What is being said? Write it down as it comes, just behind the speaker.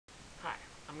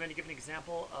going to give an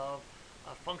example of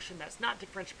a function that's not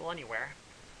differentiable anywhere,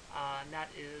 and that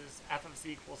is f of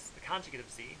z equals the conjugate of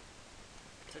z.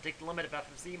 So take the limit of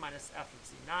f of z minus f of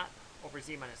z naught over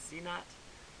z minus z naught,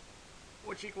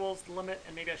 which equals the limit,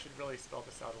 and maybe I should really spell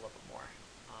this out a little bit more,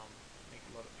 make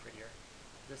it a little bit prettier.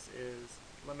 This is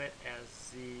limit as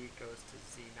z goes to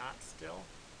z naught still.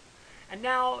 And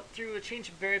now, through a change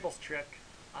of variables trick,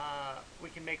 we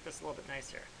can make this a little bit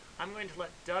nicer. I'm going to let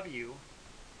w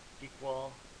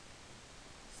equal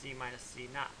z minus z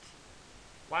naught.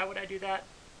 Why would I do that?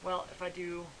 Well, if I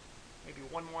do maybe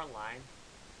one more line,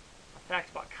 a fact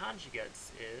about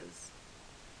conjugates is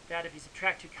that if you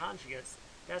subtract two conjugates,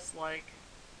 that's like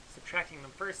subtracting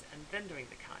them first and then doing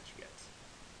the conjugate.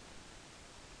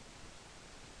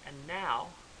 And now,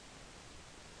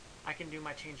 I can do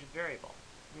my change of variable.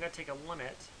 I'm going to take a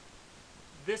limit.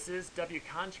 This is w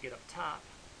conjugate up top,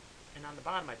 and on the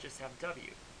bottom I just have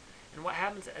w. And what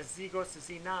happens as z goes to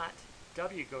z naught,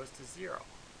 w goes to 0.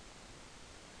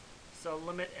 So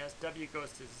limit as w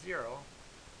goes to 0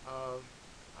 of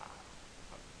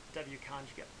w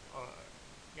conjugate,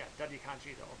 w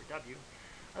conjugate over w.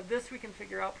 This we can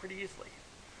figure out pretty easily.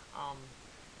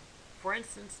 For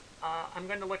instance, I'm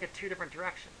going to look at two different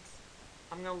directions.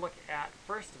 I'm going to look at,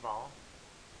 first of all,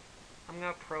 I'm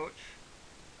going to approach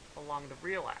along the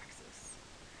real axis.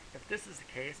 If this is the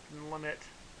case, then the limit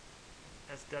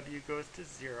as w goes to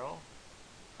 0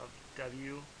 of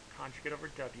w conjugate over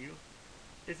w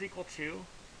is equal to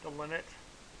the limit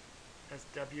as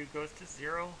w goes to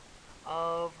 0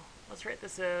 of, let's write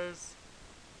this as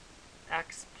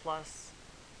x plus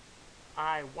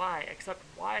iy, except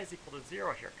y is equal to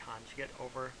 0 here, conjugate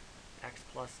over x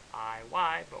plus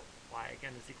iy, but y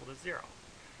again is equal to 0.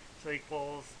 So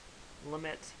equals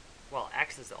limit, well,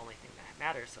 x is the only thing that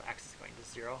matters, so x is going to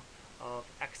 0 of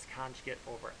x conjugate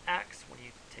over x when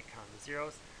you take on the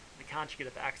zeros. The conjugate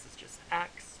of x is just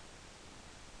x.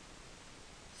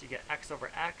 So you get x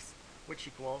over x, which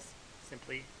equals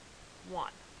simply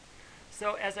 1.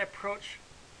 So as I approach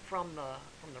from the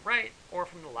right or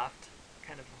from the left,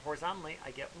 kind of horizontally, I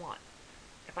get 1.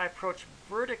 If I approach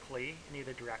vertically in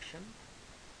either direction,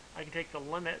 I can take the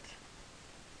limit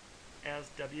as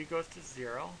w goes to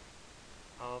 0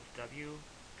 of w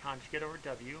conjugate over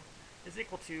w is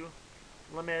equal to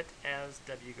limit as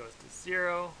w goes to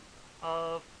 0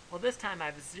 of, well, this time I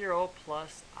have 0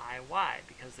 plus iy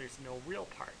because there's no real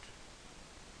part.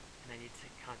 And I need to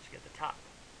conjugate the top.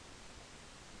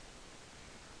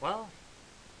 Well,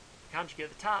 conjugate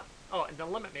the top. Oh, and the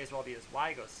limit may as well be as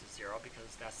y goes to 0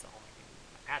 because that's the only thing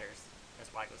that matters.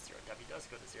 As y goes to 0, w does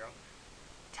go to 0.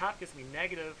 Top gives me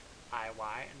negative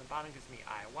iy, and the bottom gives me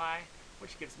iy,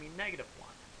 which gives me negative 1.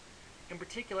 In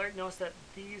particular, notice that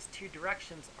these two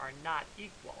directions are not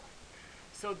equal.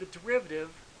 So the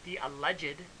derivative, the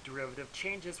alleged derivative,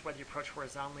 changes whether you approach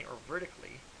horizontally or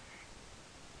vertically.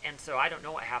 And so I don't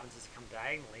know what happens as you come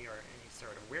diagonally or in any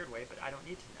sort of weird way, but I don't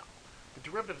need to know. The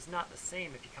derivative is not the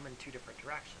same if you come in two different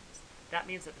directions. That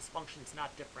means that this function is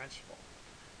not differentiable.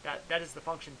 That is, the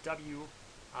function w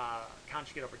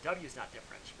conjugate over w is not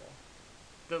differentiable.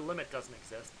 The limit doesn't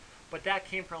exist, but that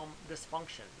came from this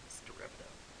function's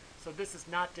derivative. So this is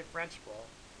not differentiable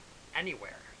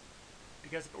anywhere.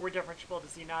 Because if it were differentiable to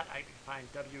z naught, I could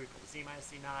find w equals z minus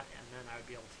z naught, and then I would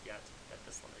be able to get that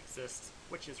this limit exists,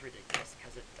 which is ridiculous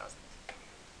because it doesn't.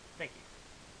 Thank you.